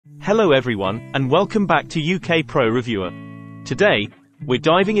Hello everyone, and welcome back to UK Pro Reviewer. Today, we're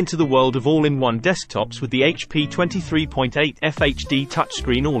diving into the world of all-in-one desktops with the HP 23.8 FHD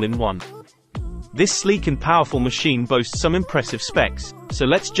Touchscreen All-in-One. This sleek and powerful machine boasts some impressive specs, so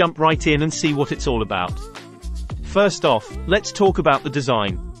let's jump right in and see what it's all about. First off, let's talk about the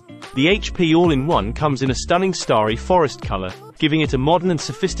design. The HP All-in-One comes in a stunning starry forest color, giving it a modern and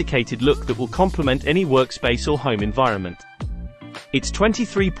sophisticated look that will complement any workspace or home environment. Its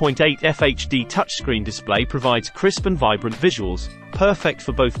 23.8 FHD touchscreen display provides crisp and vibrant visuals, perfect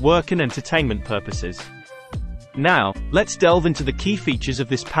for both work and entertainment purposes. Now, let's delve into the key features of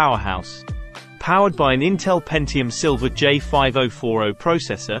this powerhouse. Powered by an Intel Pentium Silver J5040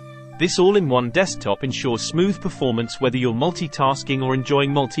 processor, this all-in-one desktop ensures smooth performance whether you're multitasking or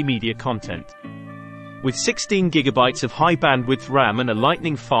enjoying multimedia content. With 16 GB of high-bandwidth RAM and a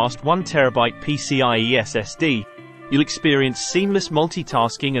lightning-fast 1TB PCIe SSD, you'll experience seamless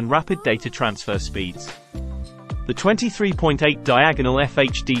multitasking and rapid data transfer speeds. The 23.8 diagonal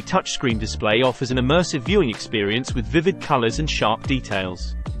FHD touchscreen display offers an immersive viewing experience with vivid colors and sharp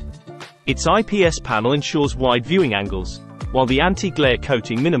details. Its IPS panel ensures wide viewing angles, while the anti-glare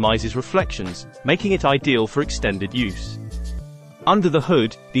coating minimizes reflections, making it ideal for extended use. Under the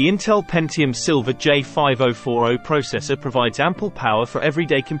hood, the Intel Pentium Silver J5040 processor provides ample power for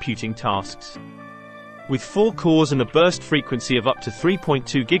everyday computing tasks. With 4 cores and a burst frequency of up to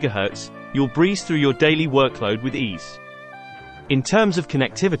 3.2 GHz, you'll breeze through your daily workload with ease. In terms of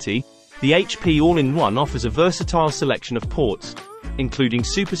connectivity, the HP All-in-One offers a versatile selection of ports, including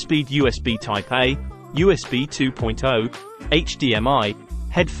superspeed USB Type-A, USB 2.0, HDMI,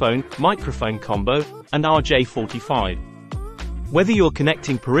 headphone, microphone combo, and RJ45. Whether you're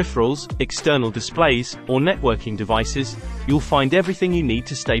connecting peripherals, external displays, or networking devices, you'll find everything you need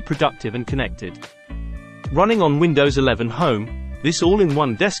to stay productive and connected. Running on Windows 11 Home, this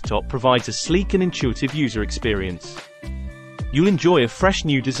all-in-one desktop provides a sleek and intuitive user experience. You'll enjoy a fresh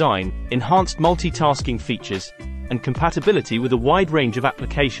new design, enhanced multitasking features, and compatibility with a wide range of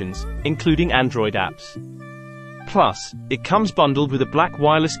applications, including Android apps. Plus, it comes bundled with a black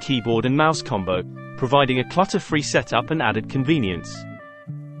wireless keyboard and mouse combo, providing a clutter-free setup and added convenience.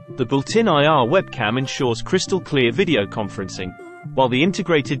 The built-in IR webcam ensures crystal-clear video conferencing, while the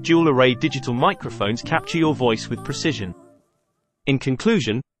integrated dual-array digital microphones capture your voice with precision. In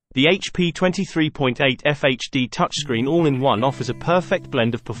conclusion, the HP 23.8 FHD touchscreen all-in-one offers a perfect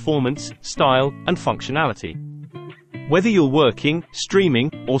blend of performance, style, and functionality. Whether you're working,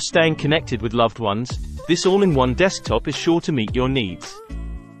 streaming, or staying connected with loved ones, this all-in-one desktop is sure to meet your needs.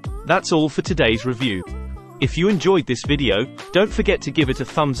 That's all for today's review. If you enjoyed this video, don't forget to give it a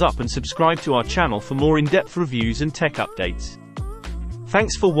thumbs up and subscribe to our channel for more in-depth reviews and tech updates.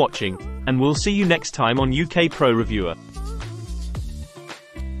 Thanks for watching, and we'll see you next time on UK Pro Reviewer.